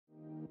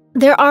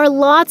There are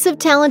lots of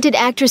talented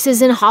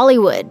actresses in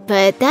Hollywood,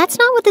 but that's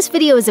not what this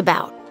video is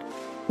about.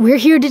 We're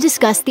here to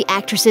discuss the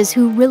actresses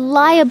who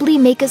reliably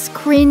make us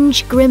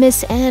cringe,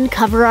 grimace, and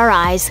cover our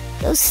eyes.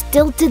 Those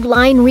stilted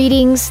line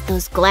readings,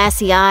 those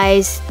glassy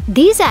eyes.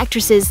 These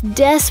actresses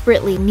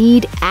desperately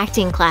need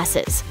acting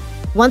classes.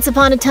 Once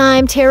upon a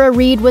time, Tara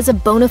Reid was a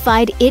bona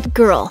fide it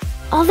girl,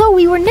 although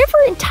we were never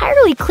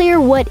entirely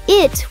clear what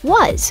it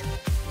was.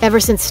 Ever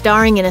since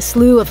starring in a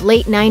slew of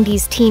late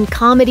 90s teen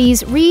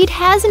comedies, Reid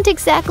hasn't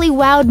exactly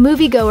wowed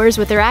moviegoers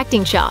with her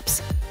acting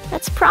chops.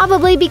 That's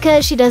probably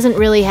because she doesn't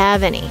really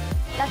have any.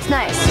 That's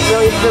nice.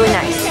 Really, really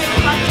nice.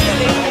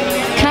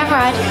 Can I have a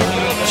ride?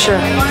 Sure.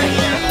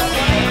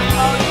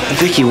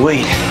 Vicky,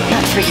 wait.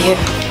 Not for you.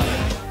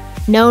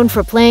 Known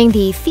for playing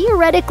the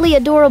theoretically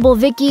adorable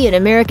Vicky in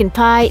American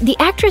Pie, the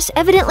actress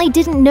evidently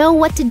didn't know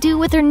what to do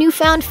with her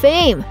newfound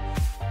fame.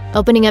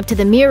 Opening up to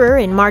the mirror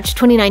in March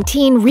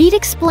 2019, Reid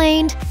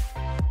explained,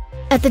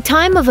 "At the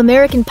time of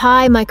American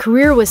Pie, my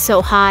career was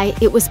so high,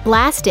 it was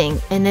blasting,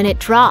 and then it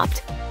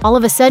dropped. All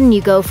of a sudden, you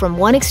go from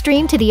one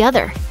extreme to the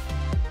other."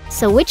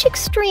 So which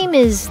extreme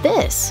is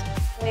this?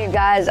 You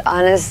guys,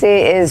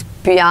 honestly, is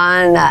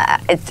beyond,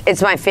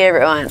 it's my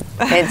favorite one.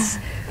 It's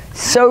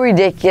so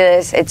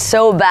ridiculous, it's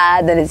so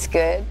bad that it's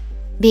good.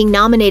 Being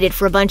nominated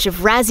for a bunch of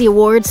Razzie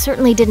Awards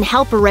certainly didn't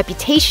help her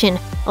reputation.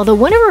 Although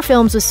one of her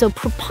films was so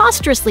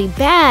preposterously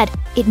bad,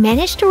 it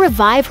managed to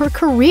revive her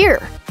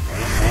career.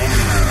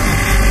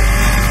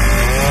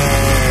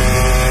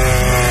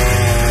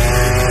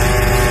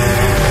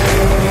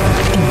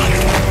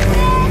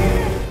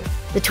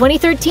 The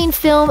 2013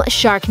 film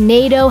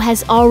Sharknado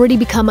has already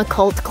become a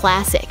cult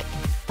classic,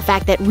 a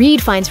fact that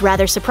Reid finds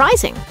rather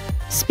surprising.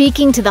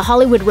 Speaking to The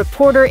Hollywood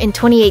Reporter in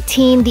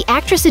 2018, the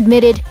actress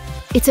admitted,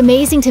 "It's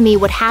amazing to me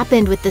what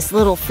happened with this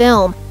little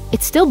film.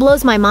 It still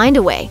blows my mind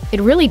away.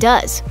 It really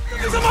does."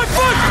 It's on my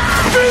foot!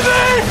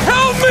 Vivi!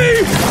 Help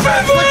me!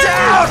 Vivi! Watch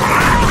out!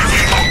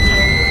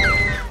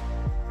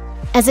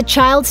 As a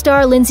child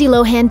star, Lindsay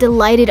Lohan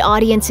delighted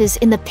audiences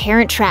in The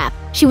Parent Trap.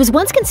 She was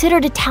once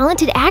considered a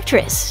talented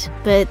actress,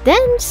 but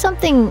then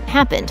something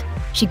happened.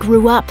 She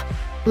grew up.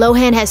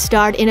 Lohan has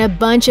starred in a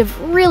bunch of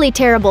really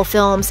terrible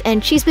films,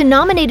 and she's been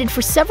nominated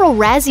for several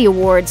Razzie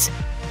Awards.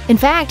 In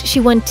fact, she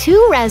won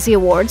 2 Razzie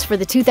Awards for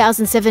the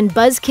 2007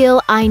 buzzkill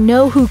I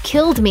Know Who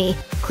Killed Me,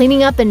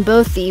 cleaning up in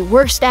both the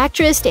Worst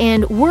Actress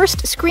and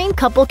Worst Screen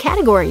Couple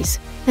categories.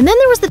 And then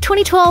there was the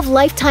 2012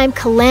 Lifetime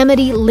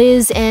calamity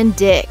Liz and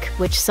Dick,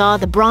 which saw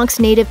the Bronx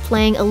native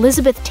playing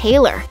Elizabeth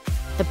Taylor.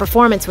 The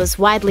performance was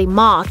widely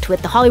mocked,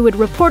 with The Hollywood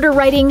Reporter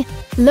writing,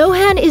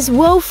 "Lohan is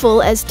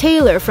woeful as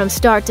Taylor from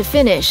start to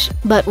finish,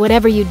 but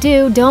whatever you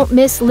do, don't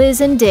miss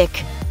Liz and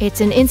Dick.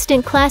 It's an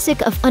instant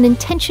classic of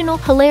unintentional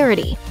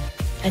hilarity."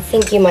 I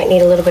think you might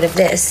need a little bit of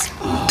this.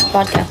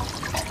 Vodka.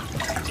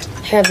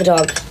 Hair of the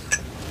dog.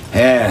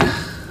 Yeah,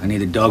 I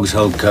need a dog's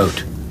whole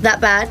coat. That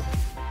bad?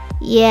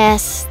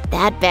 Yes,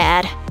 that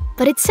bad.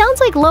 But it sounds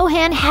like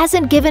Lohan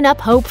hasn't given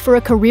up hope for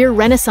a career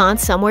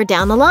renaissance somewhere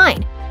down the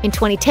line. In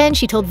 2010,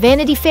 she told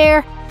Vanity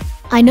Fair,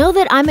 "I know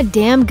that I'm a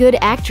damn good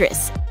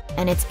actress,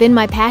 and it's been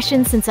my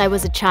passion since I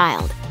was a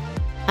child.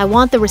 I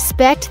want the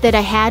respect that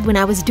I had when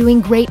I was doing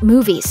great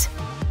movies."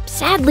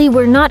 Sadly,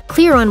 we're not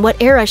clear on what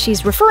era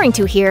she's referring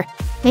to here.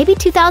 Maybe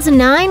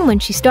 2009, when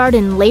she starred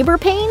in Labor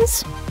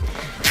Pains?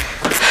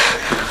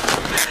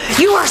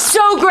 You are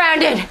so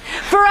grounded!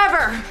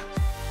 Forever!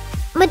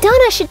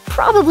 Madonna should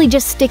probably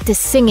just stick to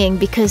singing,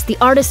 because the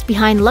artist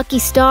behind Lucky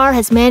Star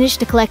has managed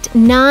to collect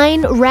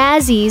 9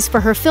 Razzies for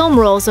her film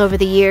roles over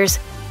the years.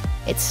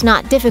 It's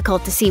not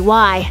difficult to see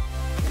why.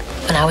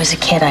 When I was a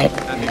kid,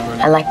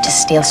 I liked to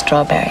steal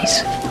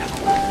strawberries.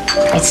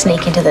 I'd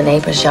sneak into the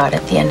neighbor's yard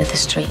at the end of the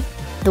street.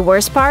 The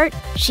worst part?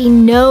 She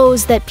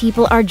knows that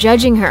people are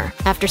judging her.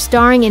 After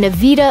starring in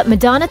Evita,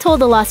 Madonna told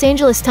the Los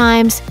Angeles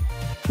Times,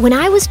 "When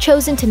I was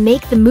chosen to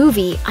make the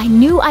movie, I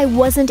knew I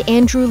wasn't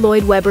Andrew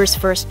Lloyd Webber's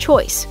first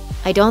choice.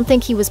 I don't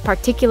think he was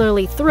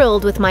particularly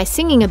thrilled with my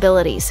singing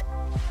abilities.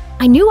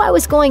 I knew I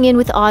was going in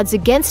with odds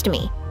against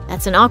me.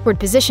 That's an awkward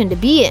position to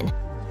be in.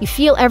 You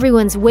feel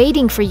everyone's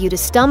waiting for you to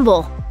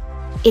stumble."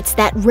 It's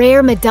that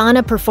rare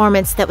Madonna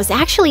performance that was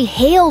actually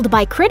hailed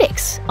by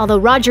critics, although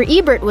Roger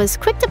Ebert was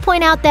quick to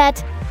point out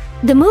that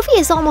the movie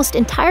is almost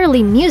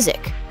entirely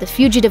music. The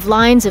fugitive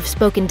lines of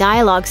spoken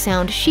dialogue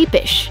sound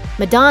sheepish.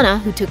 Madonna,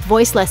 who took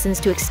voice lessons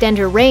to extend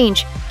her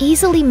range,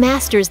 easily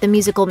masters the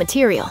musical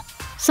material.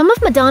 Some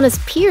of Madonna's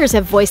peers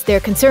have voiced their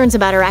concerns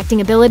about her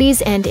acting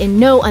abilities, and in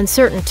no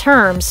uncertain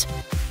terms.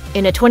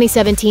 In a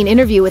 2017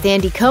 interview with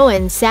Andy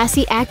Cohen,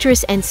 sassy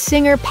actress and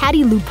singer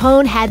Patti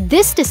LuPone had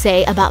this to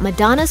say about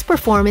Madonna's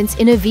performance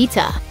in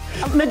Evita.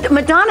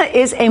 Madonna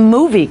is a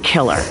movie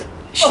killer.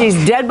 She's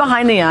dead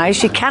behind the eyes.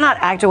 She cannot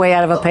act her way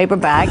out of a paper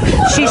bag.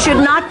 She should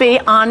not be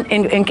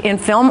in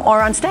film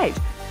or on stage.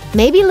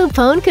 Maybe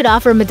LuPone could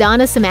offer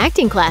Madonna some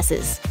acting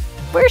classes.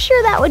 We're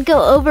sure that would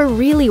go over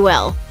really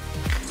well.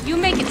 You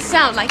make it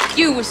sound like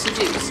you were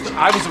seduced.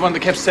 I was the one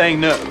that kept saying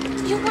no.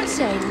 You weren't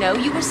saying no,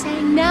 you were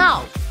saying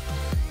now.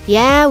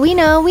 Yeah, we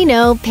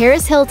know.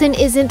 Paris Hilton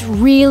isn't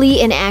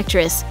really an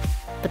actress.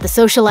 but the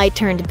socialite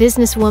turned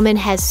businesswoman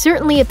has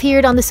certainly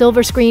appeared on the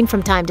silver screen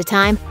from time to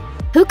time.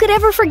 Who could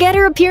ever forget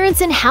her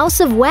appearance in House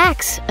of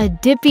Wax, a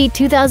dippy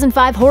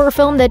 2005 horror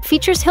film that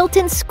features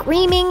Hilton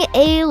screaming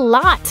a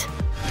lot?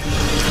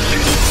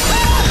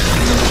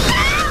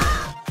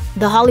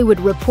 The Hollywood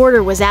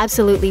Reporter was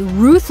absolutely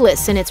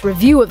ruthless in its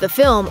review of the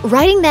film,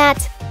 writing that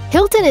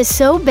Hilton is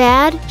so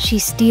bad, she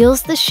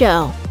steals the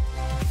show.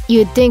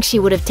 You'd think she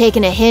would have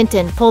taken a hint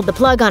and pulled the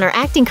plug on her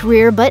acting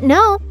career, but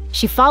no.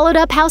 She followed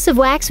up House of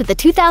Wax with the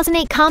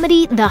 2008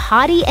 comedy The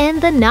Hottie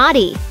and the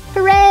Naughty.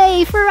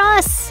 Hooray for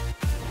us!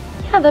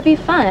 Yeah, that'd be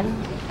fun.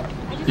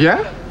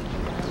 Yeah?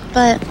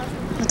 But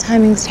the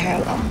timing's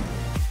terrible.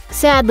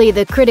 Sadly,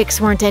 the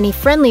critics weren't any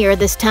friendlier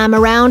this time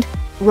around.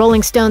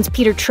 Rolling Stone's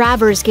Peter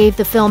Travers gave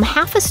the film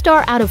half a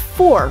star out of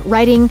 4,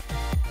 writing,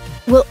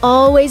 "We'll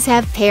always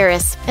have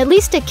Paris, at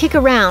least a kick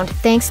around,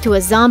 thanks to a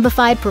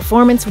zombified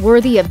performance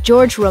worthy of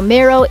George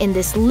Romero in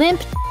this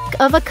limp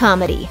of a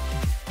comedy."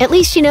 At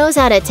least she knows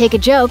how to take a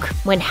joke.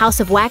 When House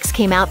of Wax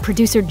came out,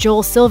 producer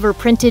Joel Silver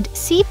printed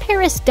 "See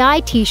Paris Die"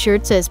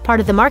 t-shirts as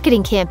part of the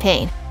marketing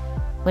campaign.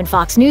 When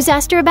Fox News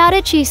asked her about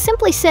it, she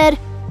simply said,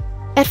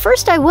 "At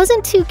first I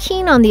wasn't too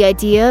keen on the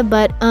idea,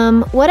 but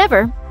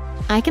whatever.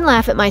 I can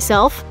laugh at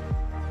myself."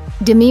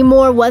 Demi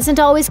Moore wasn't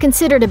always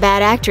considered a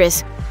bad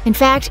actress. In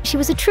fact, she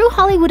was a true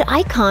Hollywood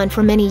icon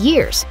for many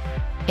years.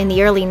 In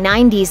the early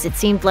 90s, it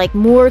seemed like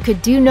Moore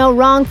could do no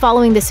wrong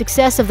following the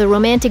success of the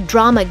romantic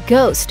drama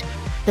Ghost.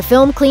 The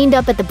film cleaned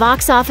up at the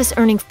box office,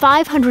 earning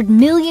 $500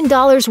 million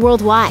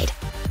worldwide.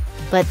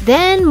 But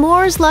then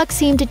Moore's luck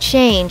seemed to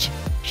change.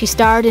 She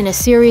starred in a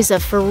series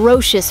of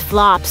ferocious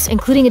flops,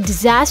 including a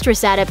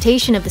disastrous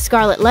adaptation of The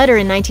Scarlet Letter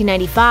in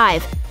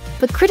 1995.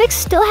 But critics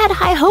still had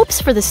high hopes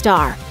for the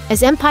star.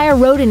 As Empire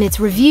wrote in its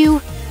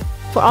review,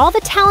 "For all the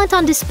talent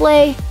on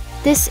display,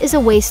 this is a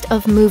waste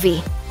of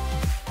movie."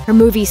 Her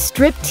movie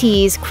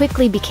Striptease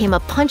quickly became a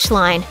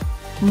punchline.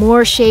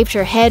 Moore shaved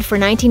her head for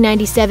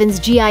 1997's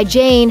G.I.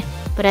 Jane,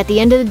 but at the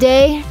end of the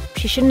day,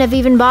 she shouldn't have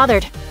even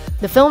bothered.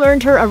 The film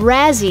earned her a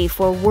Razzie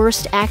for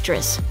Worst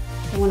Actress.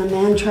 When a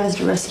man tries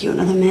to rescue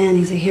another man,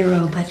 he's a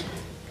hero, but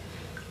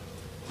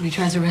when he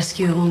tries to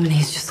rescue a woman,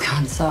 he's just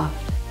gone soft.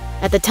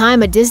 At the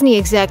time, a Disney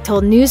exec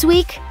told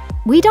Newsweek,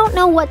 "We don't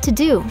know what to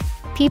do.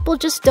 People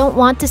just don't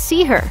want to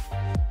see her.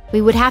 We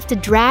would have to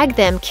drag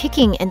them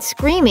kicking and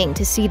screaming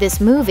to see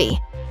this movie."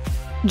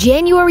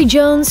 January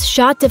Jones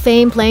shot to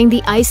fame playing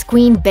the Ice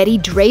Queen Betty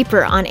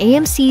Draper on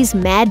AMC's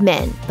Mad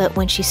Men, but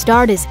when she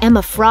starred as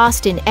Emma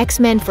Frost in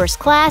X-Men First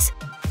Class,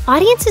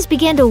 audiences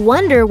began to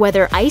wonder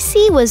whether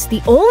Icy was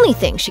the only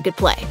thing she could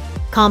play.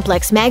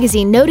 Complex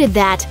magazine noted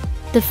that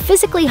the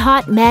physically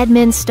hot Mad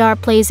Men star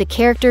plays a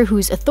character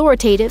who's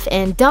authoritative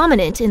and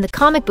dominant in the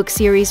comic book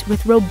series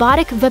with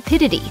robotic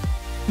vapidity.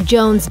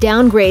 Jones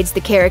downgrades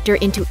the character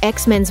into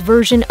X-Men's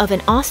version of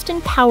an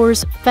Austin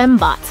Powers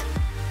fembot.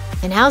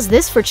 And how's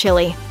this for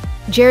chilly?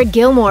 Jared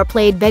Gilmore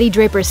played Betty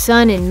Draper's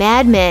son in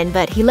Mad Men,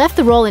 but he left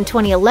the role in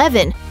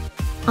 2011.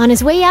 On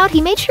his way out,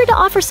 he made sure to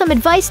offer some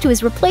advice to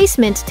his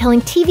replacement,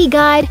 telling TV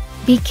Guide,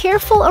 "Be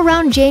careful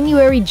around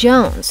January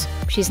Jones.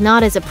 She's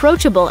not as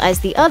approachable as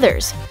the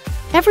others.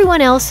 Everyone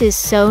else is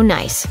so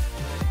nice."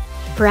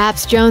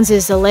 Perhaps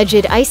Jones's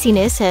alleged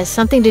iciness has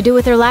something to do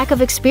with her lack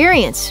of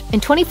experience. In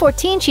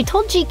 2014, she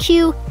told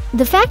GQ,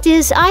 "The fact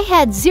is, I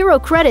had 0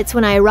 credits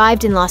when I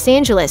arrived in Los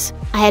Angeles.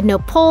 I had no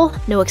pull,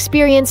 no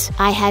experience,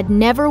 I had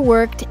never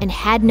worked and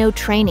had no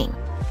training."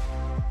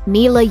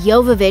 Milla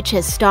Jovovich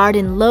has starred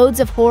in loads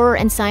of horror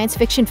and science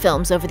fiction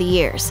films over the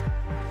years.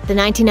 The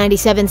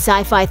 1997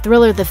 sci-fi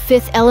thriller The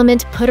Fifth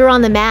Element put her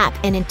on the map,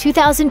 and in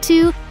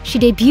 2002, she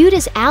debuted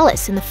as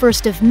Alice in the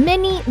first of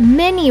many,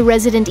 many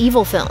Resident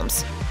Evil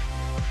films.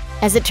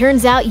 As it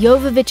turns out,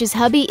 Jovovich's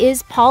hubby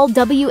is Paul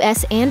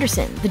W.S.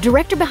 Anderson, the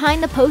director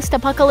behind the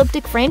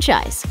post-apocalyptic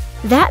franchise.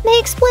 That may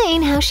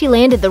explain how she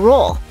landed the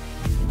role.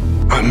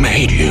 I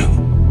made you.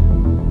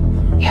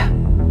 Yeah.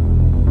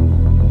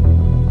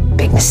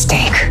 Big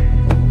mistake.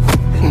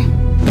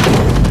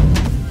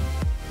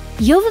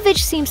 Jovovich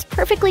seems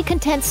perfectly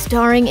content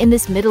starring in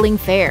this middling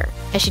fare.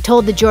 As she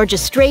told the Georgia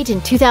Straight in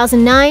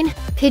 2009,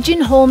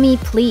 "Pigeonhole me,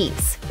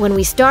 please. When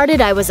we started,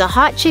 I was a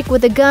hot chick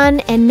with a gun,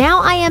 and now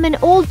I am an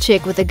old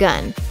chick with a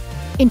gun."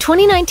 In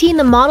 2019,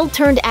 the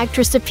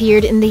model-turned-actress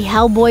appeared in the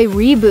Hellboy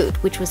reboot,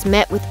 which was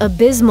met with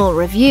abysmal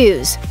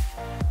reviews.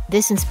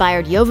 This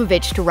inspired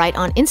Jovovich to write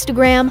on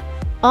Instagram,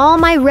 "All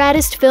my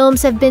raddest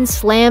films have been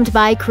slammed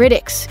by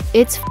critics.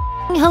 It's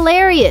f***ing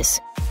hilarious.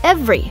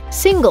 Every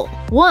single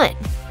one."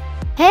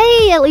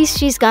 Hey, at least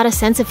she's got a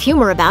sense of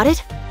humor about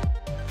it.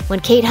 When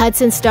Kate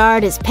Hudson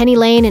starred as Penny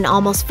Lane in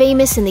Almost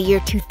Famous in the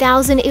year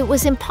 2000, it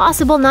was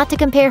impossible not to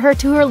compare her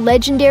to her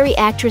legendary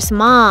actress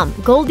mom,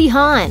 Goldie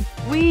Hawn.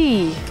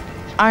 We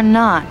are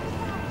not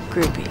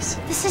groupies.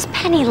 This is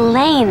Penny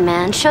Lane,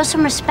 man. Show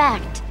some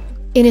respect.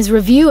 In his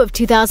review of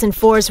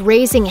 2004's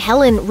Raising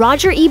Helen,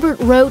 Roger Ebert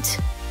wrote,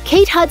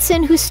 "Kate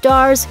Hudson, who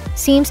stars,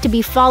 seems to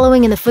be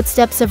following in the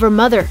footsteps of her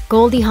mother,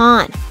 Goldie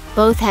Hawn.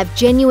 Both have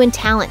genuine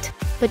talent,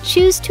 but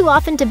choose too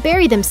often to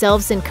bury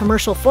themselves in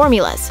commercial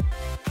formulas.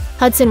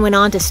 Hudson went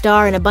on to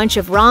star in a bunch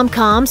of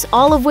rom-coms,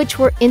 all of which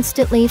were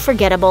instantly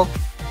forgettable.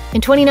 In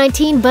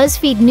 2019,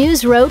 BuzzFeed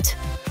News wrote,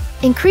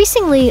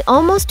 "Increasingly,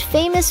 Almost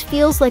Famous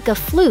feels like a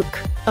fluke,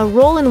 a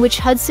role in which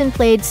Hudson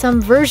played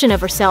some version of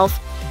herself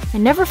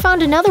and never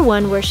found another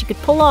one where she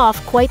could pull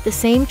off quite the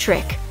same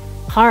trick.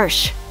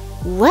 Harsh."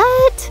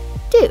 What?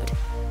 Dude,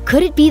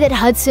 could it be that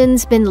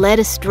Hudson's been led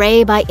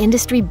astray by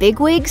industry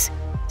bigwigs?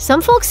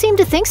 Some folks seem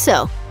to think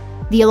so.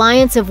 The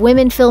Alliance of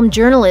Women Film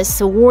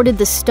Journalists awarded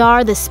the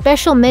star the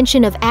special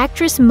mention of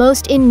actress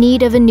most in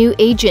need of a new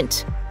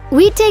agent.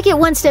 We'd take it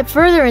one step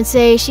further and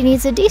say she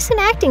needs a decent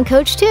acting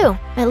coach too.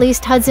 At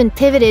least Hudson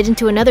pivoted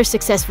into another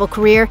successful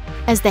career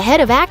as the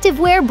head of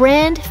activewear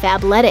brand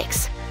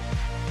Fabletics.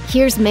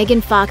 Here's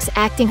Megan Fox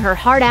acting her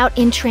heart out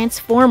in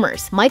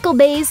Transformers, Michael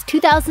Bay's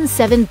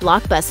 2007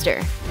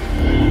 blockbuster.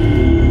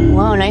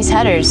 Whoa, nice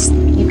headers.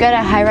 You've got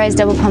a high-rise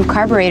double-pump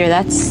carburetor.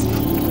 That's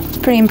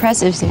pretty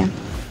impressive, Sam.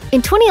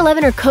 In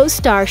 2011, her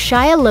co-star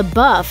Shia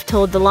LaBeouf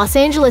told the Los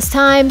Angeles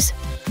Times,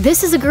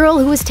 "This is a girl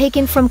who was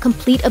taken from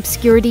complete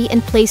obscurity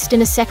and placed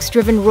in a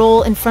sex-driven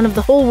role in front of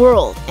the whole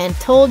world and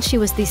told she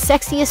was the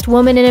sexiest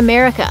woman in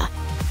America."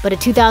 But a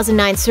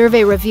 2009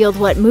 survey revealed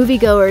what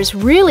moviegoers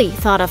really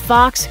thought of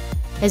Fox.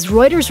 As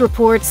Reuters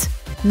reports,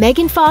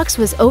 Megan Fox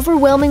was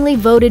overwhelmingly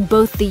voted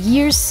both the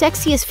year's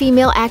sexiest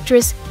female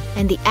actress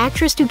and the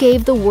actress who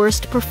gave the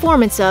worst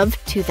performance of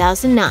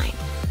 2009.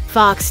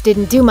 Fox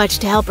didn't do much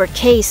to help her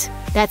case.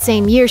 That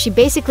same year, she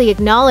basically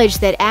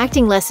acknowledged that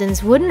acting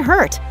lessons wouldn't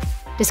hurt.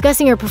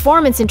 Discussing her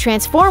performance in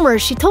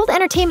Transformers, she told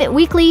Entertainment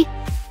Weekly,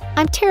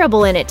 "I'm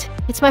terrible in it.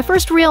 It's my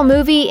first real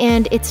movie,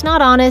 and it's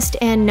not honest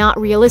and not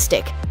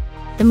realistic.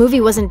 The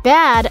movie wasn't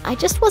bad, I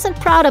just wasn't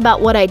proud about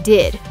what I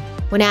did."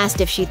 When asked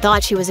if she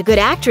thought she was a good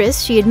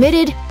actress, she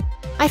admitted,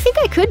 "I think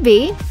I could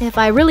be. If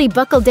I really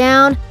buckle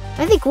down,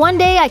 I think one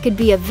day I could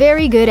be a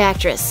very good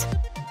actress."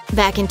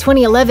 Back in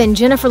 2011,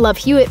 Jennifer Love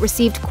Hewitt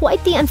received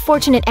quite the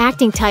unfortunate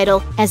acting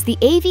title, as the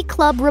AV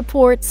Club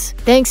reports.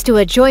 Thanks to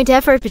a joint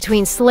effort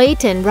between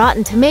Slate and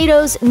Rotten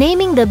Tomatoes,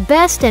 naming the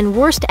best and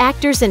worst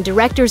actors and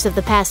directors of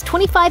the past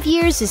 25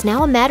 years is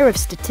now a matter of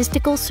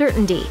statistical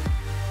certainty.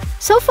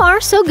 So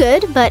far, so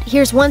good, but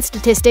here's one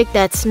statistic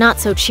that's not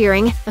so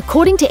cheering.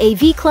 According to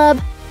AV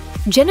Club,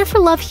 Jennifer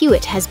Love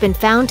Hewitt has been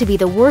found to be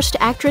the worst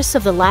actress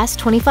of the last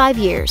 25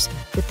 years,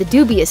 with the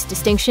dubious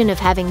distinction of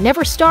having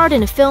never starred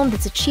in a film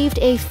that's achieved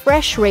a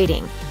fresh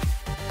rating.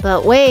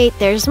 But wait,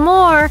 there's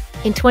more!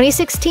 In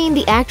 2016,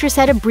 the actress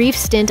had a brief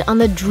stint on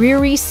the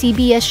dreary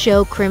CBS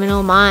show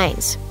Criminal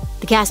Minds.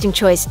 The casting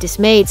choice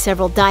dismayed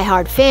several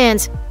die-hard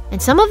fans,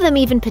 and some of them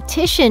even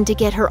petitioned to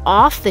get her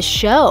off the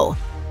show.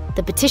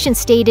 The petition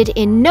stated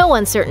in no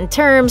uncertain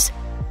terms,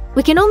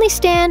 "We can only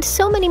stand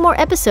so many more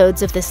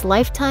episodes of this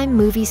Lifetime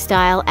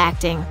movie-style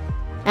acting."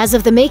 As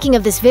of the making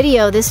of this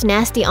video, this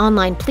nasty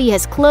online plea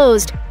has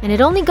closed, and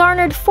it only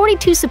garnered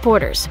 42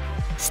 supporters.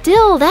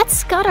 Still,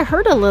 that's gotta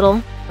hurt a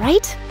little,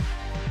 right?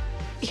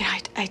 Yeah,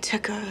 I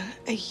took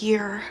a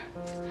year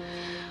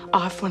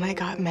off when I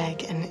got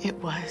Meg, and it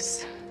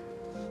was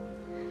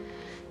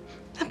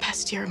the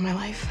best year of my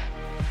life.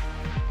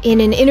 In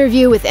an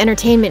interview with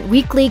Entertainment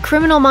Weekly,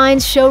 Criminal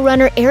Minds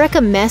showrunner Erica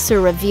Messer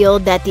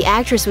revealed that the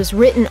actress was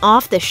written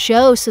off the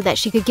show so that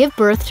she could give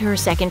birth to her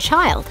second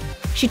child.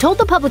 She told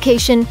the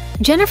publication,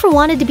 "Jennifer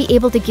wanted to be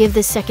able to give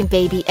this second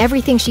baby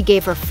everything she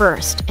gave her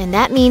first, and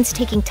that means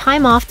taking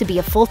time off to be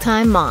a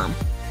full-time mom."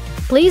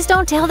 Please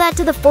don't tell that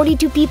to the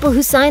 42 people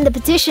who signed the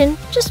petition.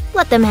 Just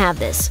let them have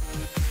this.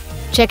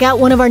 Check out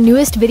one of our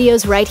newest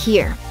videos right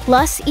here.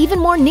 Plus, even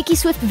more Nicki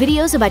Swift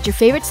videos about your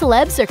favorite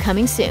celebs are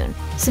coming soon.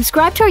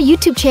 Subscribe to our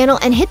YouTube channel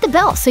and hit the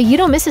bell so you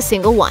don't miss a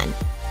single one.